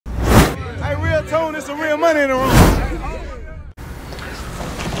RealToon, it's some real money in the room.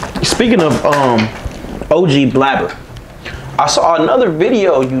 Speaking of OG Blabber, I saw another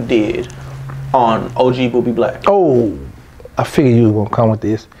video you did on OG Bobbie Black. Oh, I figured you were gonna come with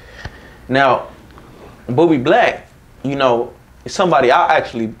this. Now, Bobbie Black, you know, is somebody I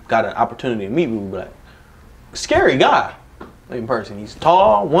actually got an opportunity to meet. Bobbie Black, scary guy in person. He's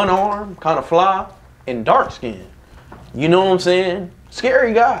tall, one arm, kind of fly, and dark skin. You know what I'm saying?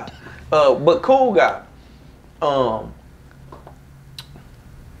 Scary guy, but cool guy.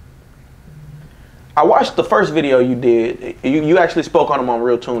 I watched the first video you did. You actually spoke on him on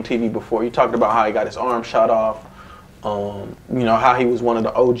RealToonTV before. You talked about how he got his arm shot off. You know, how he was one of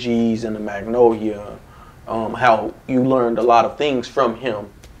the OGs in the Magnolia. How you learned a lot of things from him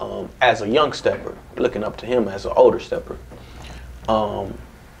as a young stepper, looking up to him as an older stepper.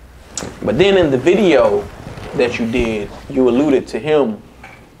 But then in the video that you did, you alluded to him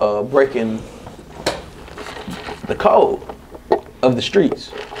breaking the code of the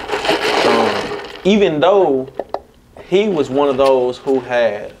streets. Even though he was one of those who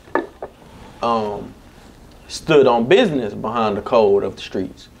had stood on business behind the code of the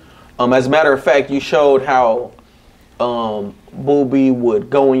streets. As a matter of fact, you showed how Boobie would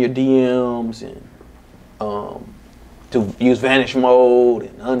go in your DMs and to use vanish mode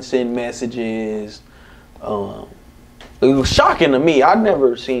and unsend messages. It was shocking to me. I'd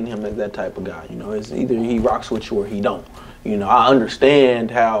never seen him as that type of guy. You know, it's either he rocks with you or he don't. You know, I understand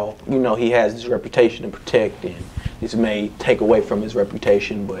how, you know, he has this reputation to protect and this may take away from his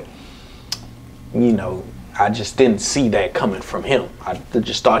reputation, but, you know, I just didn't see that coming from him. I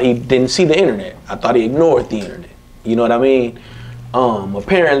just thought he didn't see the internet. I thought he ignored the internet. You know what I mean?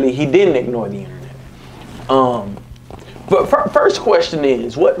 Apparently he didn't ignore the internet. But first question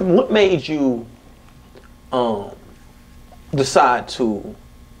is, what made you decide to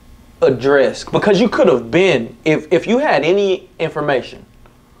address, because you could have been, if you had any information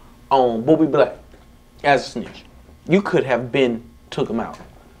on Bobbie Black as a snitch, you could have been took him out.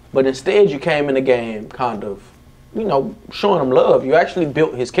 But instead you came in the game kind of, you know, showing him love. You actually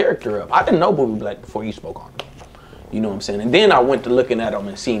built his character up. I didn't know Bobbie Black before you spoke on him. You know what I'm saying? And then I went to looking at him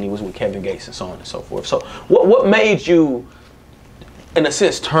and seeing he was with Kevin Gates and so on and so forth. So what made you, in a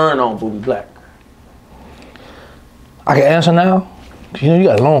sense, turn on Bobbie Black? I can answer now? You know, you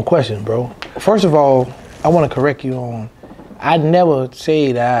got a long question, bro. First of all, I want to correct you on, I never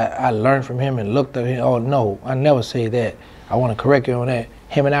say that I learned from him and looked at him. Oh, no, I never say that. I want to correct you on that.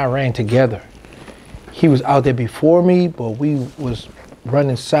 Him and I ran together. He was out there before me, but we was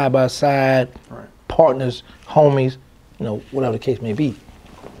running side by side, right. Partners, homies, you know, whatever the case may be.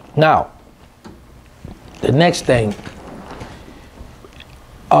 Now, the next thing,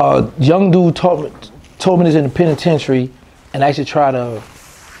 young dude told me this in the penitentiary, and I actually tried to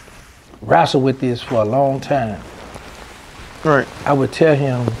wrestle with this for a long time. Right. I would tell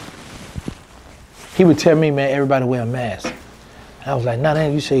him, he would tell me, man, everybody wear a mask. And I was like, nah,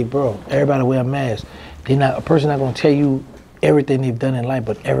 you say, bro, everybody wear a mask. A person not gonna tell you everything they've done in life,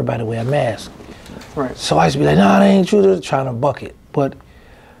 but everybody wear a mask. Right. So I used to be like, nah, that ain't true, they're trying to buck it. But,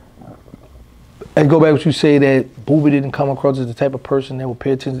 and go back to what you say that Boobie didn't come across as the type of person that would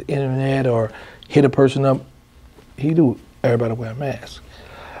pay attention to the internet or hit a person up. He do. Everybody wear a mask.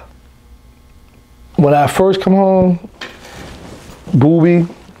 When I first come home, Boobie,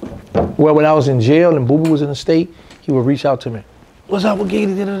 well, when I was in jail and Boobie was in the state, he would reach out to me. What's up with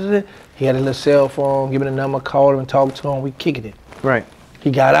Giddy? He had a little cell phone, give me the number, called him and talked to him, we kicking it. Right.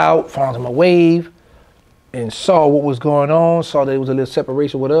 He got out, found him a wave, and saw what was going on, saw that there was a little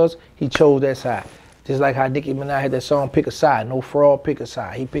separation with us, he chose that side. Just like how Nicki Minaj had that song, Pick a Side, no fraud, pick a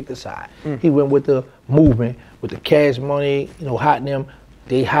side. He picked a side. He went with the movement, with the cash money, you know, hot them.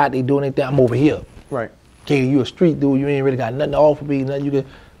 They hot, they doing anything, I'm over here. Right. Okay, you a street dude, you ain't really got nothing to offer me, nothing you can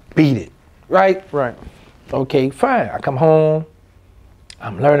beat it, right? Right. Okay, fine, I come home,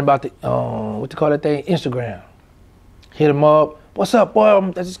 I'm learning about the, what you call that thing, Instagram. Hit him up, what's up, boy,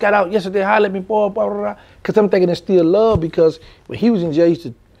 I just got out yesterday, holler at me, boy, blah, blah, blah. Cause I'm thinking it's still love, because when he was in jail, he used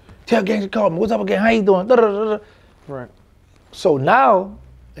to tell Gangsta, call me, what's up again, how you doing, da, da, da, da. Right. So now,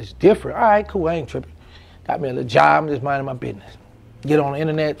 it's different. All right, cool, I ain't tripping. Got me a little job, I'm just minding my business. Get on the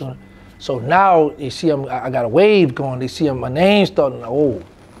internet. So now they see I got a wave going, they see my name starting, oh,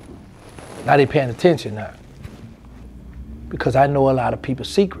 now they paying attention now. Because I know a lot of people's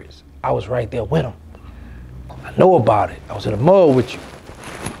secrets. I was right there with them. I know about it. I was in the mud with you.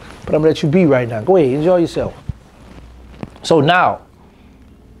 But I'm gonna let you be right now. Go ahead, enjoy yourself. So now,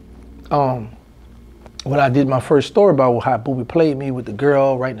 when I did my first story about how Boobie played me with the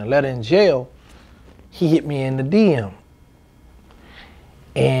girl writing a letter in jail, he hit me in the DM.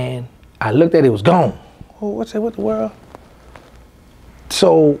 And I looked at it, it was gone. Oh, what's that, what the world?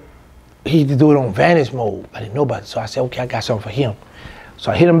 So he had to do it on vanish mode. I didn't know about it. So I said, okay, I got something for him.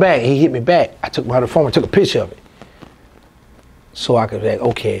 So I hit him back, he hit me back. I took my phone and took a picture of it. So I could be like,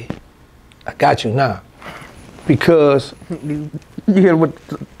 okay, I got you now. Because you hit him with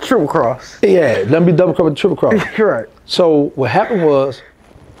the triple cross. Yeah, let me double cover the triple cross. Right. So what happened was,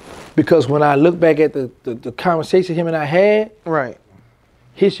 because when I look back at the conversation him and I had, right,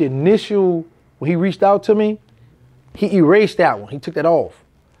 his initial, when he reached out to me, he erased that one. He took that off.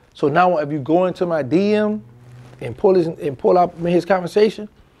 So now if you go into my DM and pull out his conversation,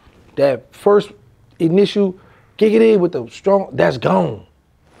 that first initial giggity with the strong, that's gone.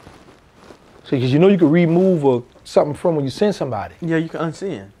 So because you know you can remove something from when you send somebody. Yeah, you can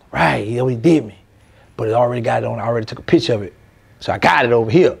unsend. Right, he already did me. But it already got it on, I already took a picture of it. So I got it over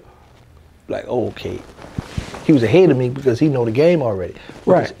here. Like, oh, okay. He was ahead of me because he know the game already.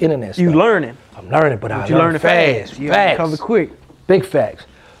 Right. This internet stuff. You learning. I'm learning, but I you learn fast. You facts. cover quick. Big facts.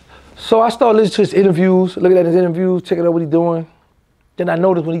 So I started listening to his interviews, looking at his interviews, checking out what he's doing. Then I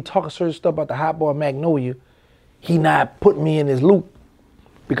noticed when he talking certain stuff about the hot boy Magnolia, he not putting me in his loop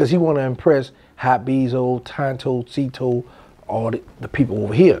because he want to impress Hot Bezo, Tonto, Cito, all the people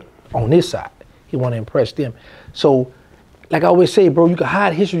over here on this side. He want to impress them. So, like I always say, bro, you can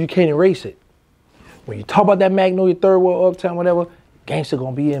hide history, you can't erase it. When you talk about that Magnolia, Third World, Uptown, whatever, gangster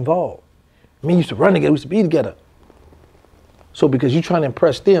gonna be involved. Me used to run together, we used to be together. So because you trying to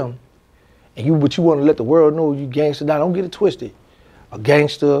impress them, but you want to let the world know you gangster, now don't get it twisted. A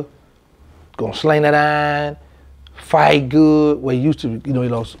gangster gonna sling that iron, fight good. Well, he used to,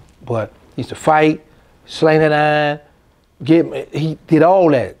 but he used to fight, sling that iron, he did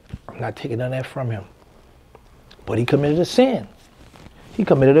all that. I'm not taking none of that from him. But he committed a sin. He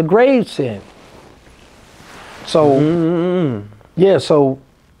committed a grave sin. So, yeah, so,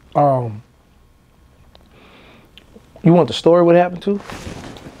 you want the story what happened to?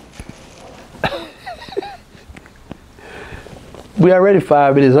 We already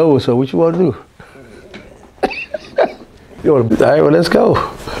 5 minutes over, so what you want to do? All right, well, let's go.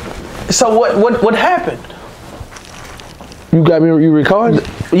 So what happened? You got me, you recorded?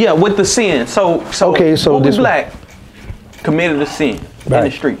 Yeah, with the sin. So okay, so Bobbie this Black committed a sin in the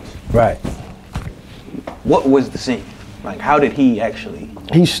streets. Right. What was the sin? Like, how did he actually?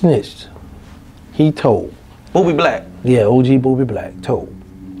 He snitched. He told. Bobbie Black? Yeah, OG Bobbie Black told.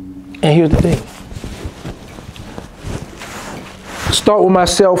 And here's the thing. Start with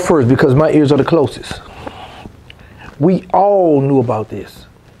myself first because my ears are the closest. We all knew about this.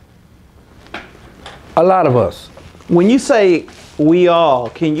 A lot of us. When you say we all,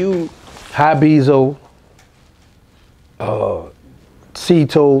 can you? High Bezo,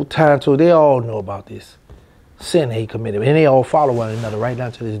 Cito, Tonto, they all know about this sin he committed. And they all follow one another right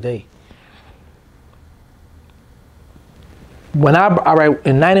down to this day. When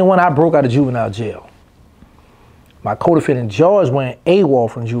in 91, I broke out of juvenile jail. My co-defendant George went AWOL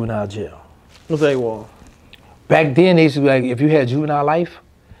from juvenile jail. What's AWOL? Back then, they used to be like, if you had juvenile life,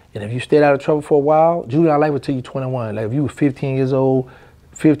 and if you stayed out of trouble for a while, juvenile life would till you 21. Like if you were 15 years old,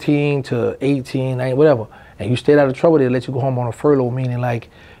 15 to 18, 19, whatever, and you stayed out of trouble, they'd let you go home on a furlough, meaning like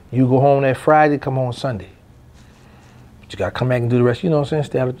you go home that Friday, come home Sunday. But you gotta come back and do the rest, you know what I'm saying?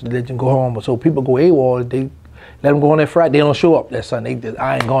 Stay out, let you go home. But so people go AWOL, they let them go on that Friday, they don't show up that Sunday.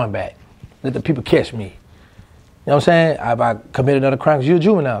 I ain't going back. Let the people catch me. You know what I'm saying? I committed another crime because you're a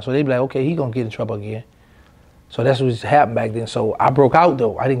juvenile. So they be like, okay, he gonna get in trouble again. So that's what happened back then. So I broke out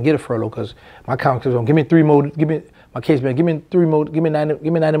though. I didn't get a furlough because my counsel was on, give me 3 more, give me 3 more, give me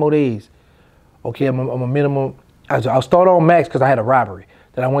 90 more days. Okay, I'm a minimum. I'll start on max because I had a robbery.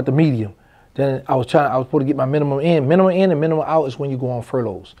 Then I went to medium. Then I was supposed to get my minimum in. Minimum in and minimum out is when you go on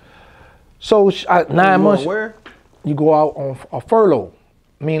furloughs. So 9 months. Where? You go out on a furlough.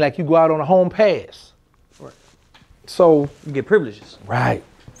 I mean, like you go out on a home pass. Right. So you get privileges. Right.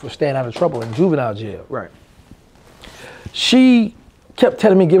 For staying out of trouble in juvenile jail. Right. She kept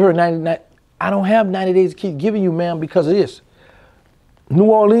telling me, give her 90. I don't have 90 days to keep giving you, ma'am, because of this. New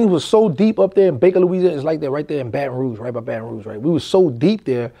Orleans was so deep up there in Baker, Louisiana. It's like that right there in Baton Rouge, right by Baton Rouge, right? We were so deep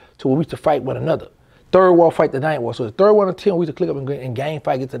there to where we used to fight one another. Third war fight the ninth war. So the third war and 10, we used to click up and gang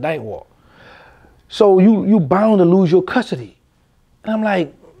fight, get to the ninth war. So you bound to lose your custody. And I'm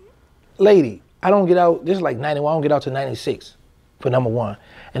like, lady, I don't get out, this is like 91, I don't get out to 96 for number 1.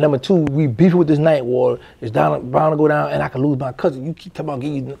 And number 2, we beef with this night war, it's bound to go down and I can lose my custody. You keep talking about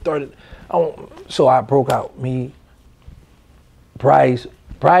getting you 30. So I broke out, me, Bryce,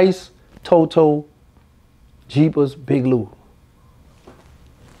 Toto, Jeepers, Big Lou.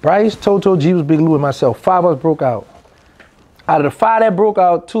 Bryce, Toto, Jeepers, Big Lou, and myself, 5 of us broke out. Out of the 5 that broke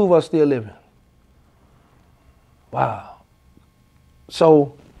out, 2 of us still living. Wow.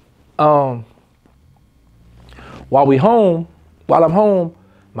 So, while I'm home,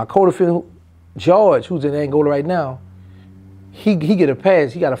 my co-defendant, George, who's in Angola right now, he get a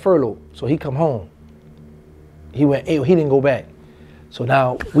pass, he got a furlough, so he come home. He didn't go back. So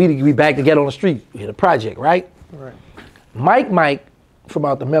now we back together on the street. We hit a project, right? Right. Mike from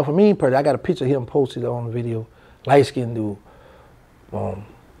out the methamphetamine project, I got a picture of him posted on the video, light-skinned dude.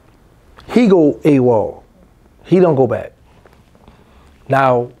 He go AWOL. He don't go back.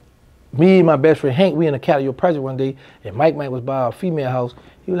 Now, me and my best friend Hank, we in a Catio project one day, and Mike was by a female house.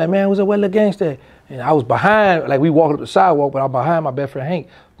 He was like, man, what's up, where the gangster? And I was behind, like we walking up the sidewalk, but I'm behind my best friend Hank,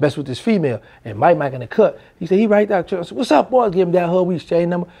 best with this female, and Mike in the cut. He said, he right there. I said, what's up, boys? Give him that hug, we exchange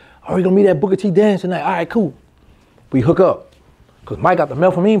number. Oh, we gonna meet at Booker T dance tonight. All right, cool. We hook up. Because Mike got the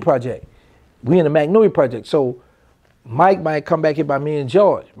methamphetamine project. We in the Magnolia project. So Mike might come back here by me and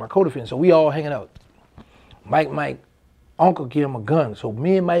George, my co-defendant. So we all hanging out. Mike, uncle give him a gun. So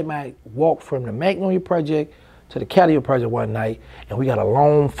me and Mike walk from the Magnolia project to the Catio project one night, and we got a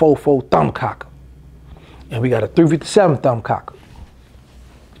long 4.4 thumb cocker. And we got a 357 thumb cocker.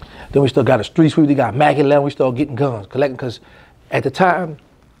 Then we still got a street sweep, we got Mac 11, we started getting guns, collecting, because at the time,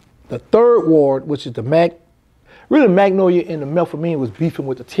 the 3rd ward, which is the Magnolia and the methamphetamine was beefing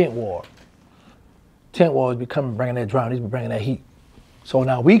with the 10th ward. 10th ward was bringing that drama, he's been bringing that heat. So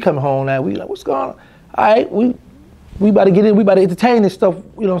now we come home now, we like, what's going on? All right, we about to get in, we about to entertain this stuff, you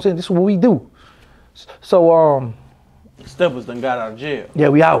know what I'm saying? This is what we do. So, Steppers done got out of jail. yeah,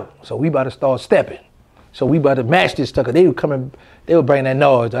 we out. So we about to start stepping. So we about to match this stuff, cause they were bringing that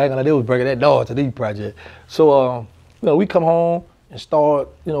noise. I ain't gonna, they was bringing that noise to these projects. So, we come home and start,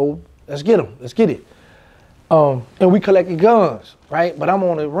 let's get them, let's get it. And we collected guns, right? But I'm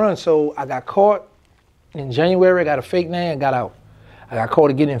on the run, so I got caught in January, I got a fake name, got out. I got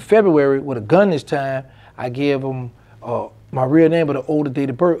caught again in February with a gun this time. I gave them my real name, but the older date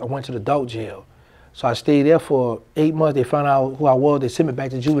of birth. I went to the adult jail. So I stayed there for 8 months. They found out who I was. They sent me back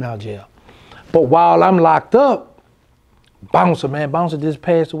to juvenile jail. But while I'm locked up, Bouncer just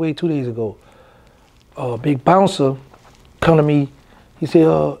passed away 2 days ago. Big Bouncer come to me. He said,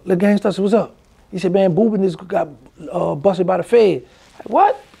 look, gangsta, I said, what's up? He said, man, Boobie just got busted by the Fed. Like,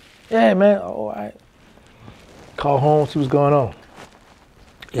 what? Yeah, man, all right. Call home, see what's going on.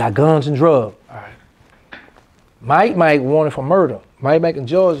 He got guns and drugs. All right. Mike wanted for murder. Mike and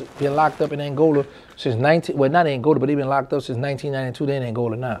George been locked up in Angola since not Angola, but they've been locked up since 1992. They're in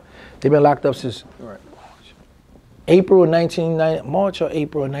Angola now. They've been locked up since March or April of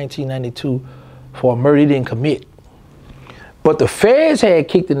 1992 for a murder he didn't commit. But the feds had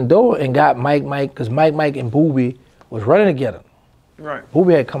kicked in the door and got Mike, because Mike and Boobie was running together. Right.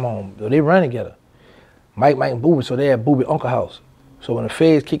 Boobie had come home, they running together. Mike and Boobie, so they had Boobie Uncle house. So when the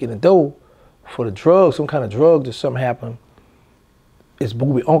feds kick in the door for the drugs, some kind of drugs or something happened, it's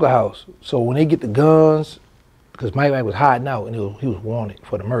Boobie Uncle house. So when they get the guns, because Mike was hiding out and he was wanted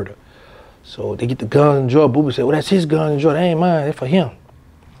for the murder. So they get the guns and drugs. Boobie said, well, that's his gun and drugs. That ain't mine, that's for him.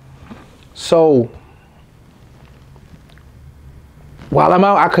 So while I'm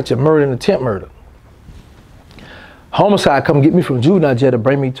out, I catch a murder and attempt murder. Homicide come get me from juvenile jail to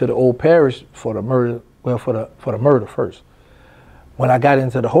bring me to the old parish for the murder, well, for the murder first. When I got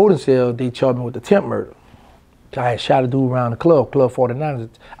into the holding cell, they charged me with attempt murder. I had shot a dude around the club 49,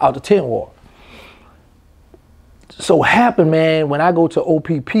 out the 10th ward. So what happened, man, when I go to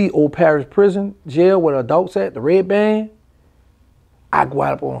OPP, Old Parish Prison, jail where the adults at, the red band, I go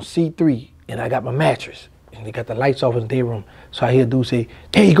out up on C3 and I got my mattress. And they got the lights off in the day room. So I hear a dude say,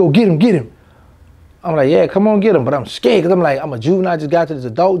 there you go, get him. I'm like, yeah, come on, get him. But I'm scared because I'm like, I'm a juvenile, I just got to this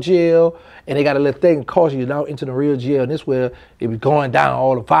adult jail, and they got a little thing caution you now into the real jail, and this where it was going down,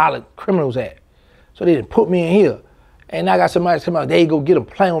 all the violent criminals at. So they didn't put me in here. And I got somebody come out, there you go, get him,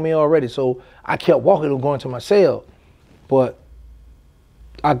 playing with me already. So I kept walking and going to my cell. But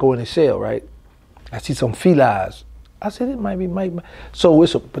I go in the cell, right? I see some felines. I said, it might be Mike. So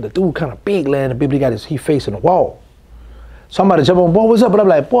but the dude kind of big, laying the baby, he facing the wall. Somebody jump on, boy, what's up? But I'm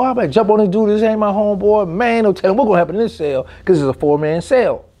like, boy, I better jump on this dude. This ain't my homeboy. Man, don't tell him what's going to happen in this cell, because it's a 4-man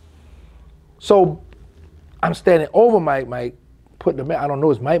cell. So I'm standing over Mike, putting the, I don't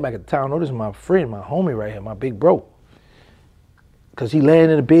know, it's Mike at the time. I know this is my friend, my homie right here, my big bro. Because he laying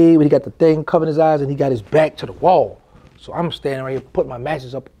in the bed, he got the thing covering his eyes, and he got his back to the wall. So I'm standing right here, putting my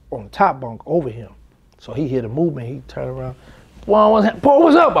matches up on the top bunk over him. So he hear the movement, he turned around. Boy, what's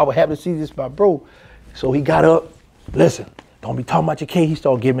up? I was happy to see this, my bro. So he got up. Listen, don't be talking about your case. He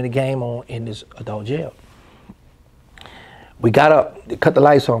started giving me the game on in this adult jail. We got up, they cut the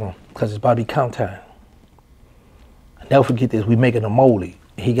lights on because it's about to be count time. I never forget this. We making a moly.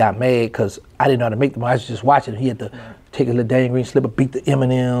 He got mad because I didn't know how to make them. I was just watching him. He had to take a little dang green slipper, beat the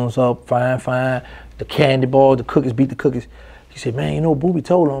M&Ms up, fine. The candy bar, the cookies, beat the cookies. He said, man, you know Boobie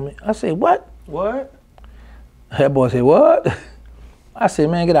told on me. I said, what? What? That boy said, what? I said,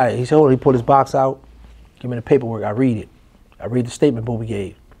 man, get out of here. He said, hold on. He pulled his box out, give me the paperwork. I read it. I read the statement Boobie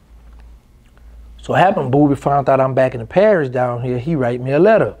gave. So it happened, Boobie found out I'm back in the parish down here. He write me a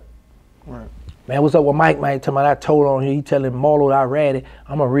letter. Right. Man, what's up with Mike? Mike, tell me I told on here. He telling Marlo I read it.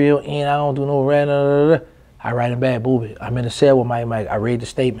 I'm a real N. I don't do no rat. I write him back, Boobie. I'm in the cell with Mike. I read the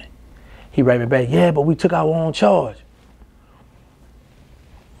statement. He write me back, yeah, but we took our own charge.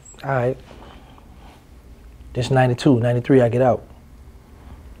 All right. This 92, 93, I get out.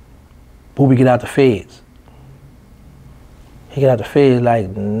 Boobie get out the feds. He get out the feds like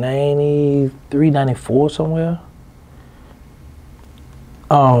 93, 94 somewhere.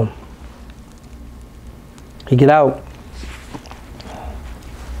 He get out.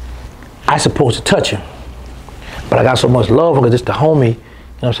 I supposed to touch him. But I got so much love because it's the homie. You know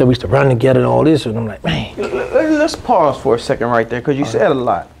what I'm saying? We used to run together and all this. And I'm like, man. Let's pause for a second right there because you said a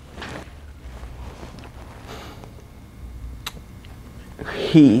lot.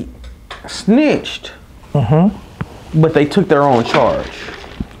 He snitched, but they took their own charge.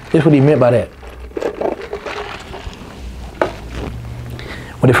 That's what he meant by that.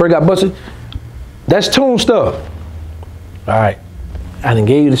 When they first got busted, that's Toon stuff. All right. I done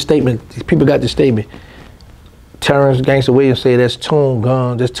gave you the statement. These people got the statement. Terrance Gangsta Williams said that's Toon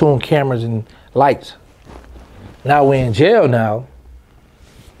guns, that's Toon cameras and lights. Now we're in jail now.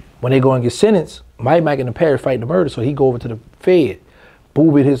 When they go and get sentenced, Mike in the parish fighting the murder, so he go over to the Fed.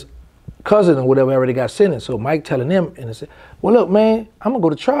 Boobie, his cousin or whatever, already got sentenced. So Mike telling them, and they said, well, look, man, I'm gonna go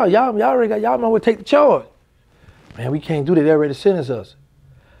to trial. Y'all already got, y'all might take the charge. Man, we can't do that. They already sentenced us.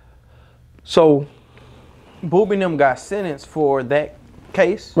 So Boobie and them got sentenced for that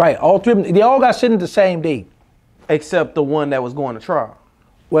case? Right, all three of them, they all got sentenced the same day. Except the one that was going to trial.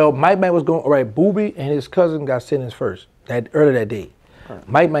 Well, Mike was going, all right, Boobie and his cousin got sentenced first, earlier that day.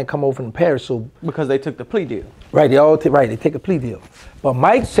 Right. Mike come over from the parish, so. Because they took the plea deal. Right, they take a plea deal. But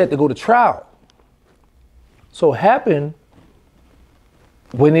Mike set to go to trial. So it happened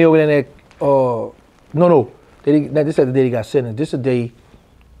when they were in that, this is the day they got sentenced. This is the day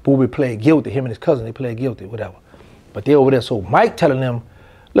Boobie pled guilty, him and his cousin, they pled guilty, whatever. But they over there, so Mike telling them,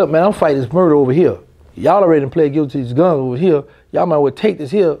 look, man, I'm fighting this murder over here. Y'all already pled guilty to these guns over here. Y'all might well take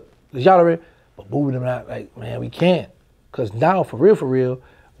this here, because y'all already, but Boobie them not like, man, we can't. Because now, for real,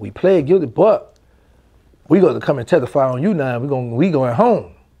 we pled guilty, but we got to come and testify on you now. We going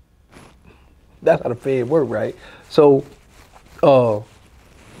home. That's how the Fed work, right? So, the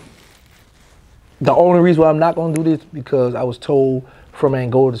only reason why I'm not going to do this because I was told from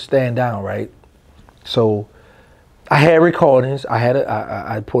Angola to stand down, right? So, I had recordings.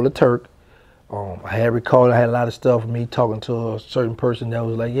 I pulled a Turk. I had recorded. I had a lot of stuff of me talking to a certain person that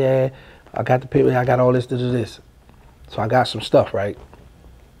was like, yeah, I got the paper. I got all this. So I got some stuff, right?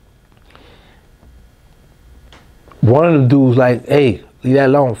 One of the dudes like, hey, leave that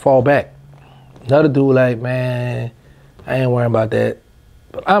alone, fall back. Another dude like, man, I ain't worrying about that.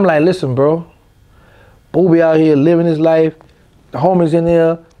 But I'm like, listen, bro. Boobie out here living his life. The homies in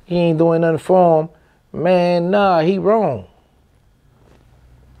there, he ain't doing nothing for him. Man, nah, he wrong.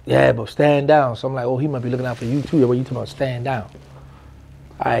 Yeah, but stand down. So I'm like, oh, he might be looking out for you too. What you talking about, stand down?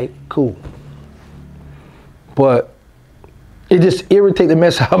 All right, cool. But it just irritates the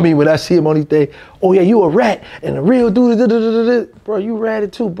mess out of me when I see him on these things. Oh yeah, you a rat and the real dude, bro, you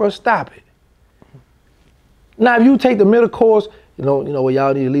ratted too, bro, stop it. Now if you take the middle course, you know, well,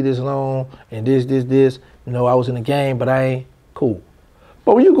 y'all need to leave this alone and this, you know, I was in the game, but I ain't cool.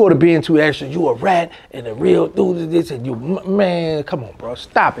 But when you go to being too extra, you a rat and the real dude is this and you, man, come on, bro,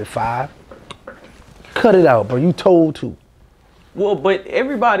 stop it, 5. Cut it out, bro, you told to. Well, but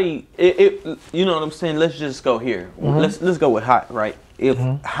everybody, you know what I'm saying? Let's just go here. Let's go with Hot, right? If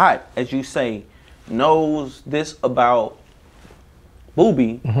Hot, as you say, knows this about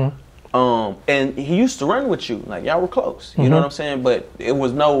Boobie, and he used to run with you, like y'all were close. You know what I'm saying? But it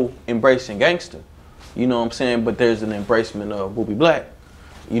was no embracing gangster. You know what I'm saying? But there's an embracement of Bobbie Black.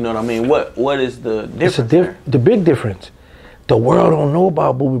 You know what I mean? What is the difference? It's the big difference. The world don't know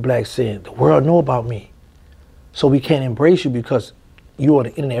about Bobbie Black sin. The world know about me. So we can't embrace you because you on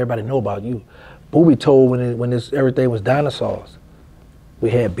the internet, everybody know about you. Boobie told when this everything was dinosaurs. We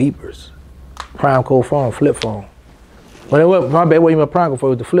had beepers, prime code phone, flip phone. When it was, my bad, wasn't even a prime code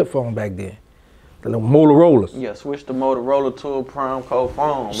phone, it was the flip phone back then. The little Motorola's. Yeah, switch the Motorola to a prime code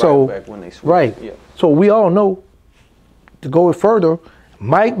phone right back when they switched. Right. Yeah. So we all know, to go further,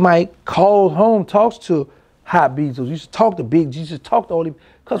 Mike calls home, talks to Hot Beatles, used to talk to Big G, used to talk to all these,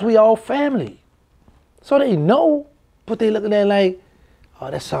 because we all family. So they know, but they look at that like, oh,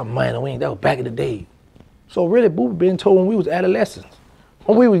 that's something minor, that was back in the day. So really, Boobie been told when we was adolescents,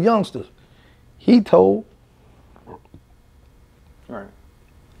 when we was youngsters. He told. Right.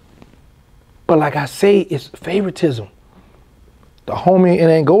 But like I say, it's favoritism. The homie in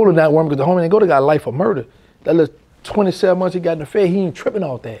Angola not working because the homie in Angola got life for murder. That little 27 months he got in the Fed, he ain't tripping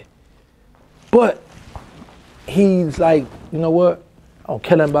off that. But he's like, you know what? I don't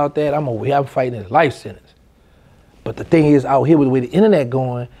care nothing about that. I'm fighting his life sentence. But the thing is, out here with the way the internet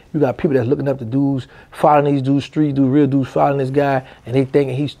going, you got people that's looking up to dudes, following these dudes, street dudes, real dudes following this guy, and they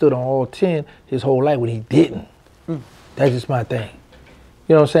thinking he stood on all 10 his whole life when he didn't. That's just my thing.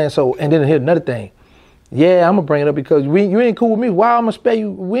 You know what I'm saying? So, and then here's another thing. Yeah, I'm gonna bring it up because you ain't cool with me. Why I'm gonna spare you?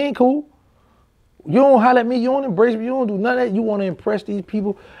 We ain't cool. You don't holler at me, you don't embrace me, you don't do none of that. You wanna impress these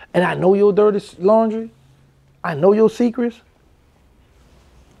people, and I know your dirty laundry. I know your secrets.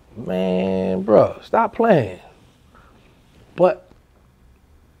 Man, bro, stop playing. But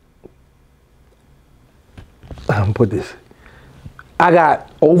I'm gonna put this. I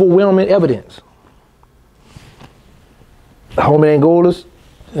got overwhelming evidence. The homie Angolas,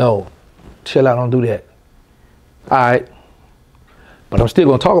 yo, chill out, don't do that. All right, but I'm still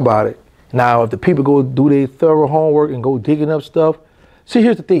gonna talk about it. Now, if the people go do their thorough homework and go digging up stuff, see,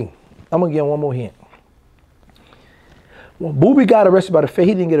 here's the thing. I'm gonna give one more hint. When Boobie got arrested by the Fed,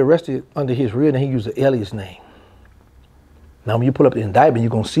 he didn't get arrested under his real name, he used an alias name. Now, when you pull up the indictment,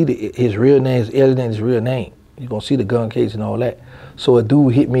 you're gonna see his real name, his alias name, his real name. You're gonna see the gun case and all that. So a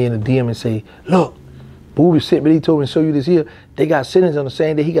dude hit me in the DM and say, look, Boobie sent me, he told me to show you this here. They got sentenced on the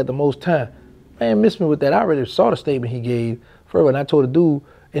same day, he got the most time. Man, miss me with that. I already saw the statement he gave. Further, and I told the dude,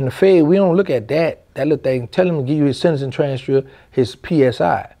 in the Fed, we don't look at that little thing. Tell him to give you his sentencing transcript, his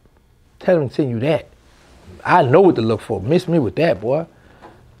PSI. Tell him to send you that. I know what to look for. Miss me with that, boy.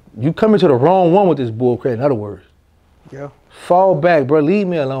 You coming to the wrong one with this bullcrap, in other words. Yeah. Fall back, bro. Leave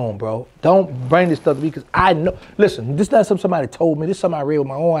me alone, bro. Don't bring this stuff to me because I know. Listen, this is not something somebody told me. This is something I read with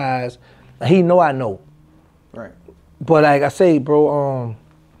my own eyes. And he know I know. Right. But like I say, bro,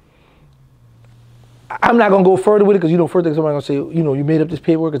 I'm not gonna go further with it because first thing somebody gonna say, you made up this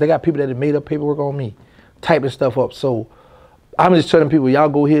paperwork because they got people that have made up paperwork on me, typing stuff up. So I'm just telling people, y'all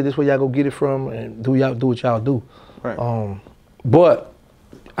go here, this way y'all go get it from, and do what y'all do. Right. But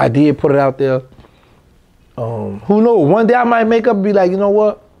I did put it out there. Who knows? One day I might make up and be like, you know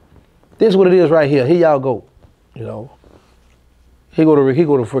what? This is what it is right here. Here y'all go. Here go to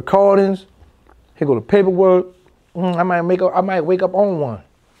recordings. Here go to paperwork. I might wake up on one.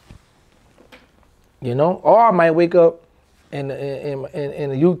 Or I might wake up in the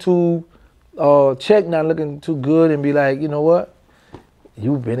YouTube check not looking too good and be like, you know what?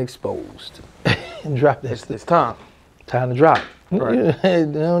 You've been exposed. And drop that stuff. It's time. Time to drop. Right.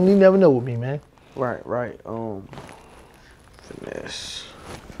 You never know with me, man. Right. Finesse.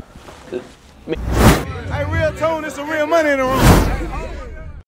 Hey, RealToon, it's some real money in the room.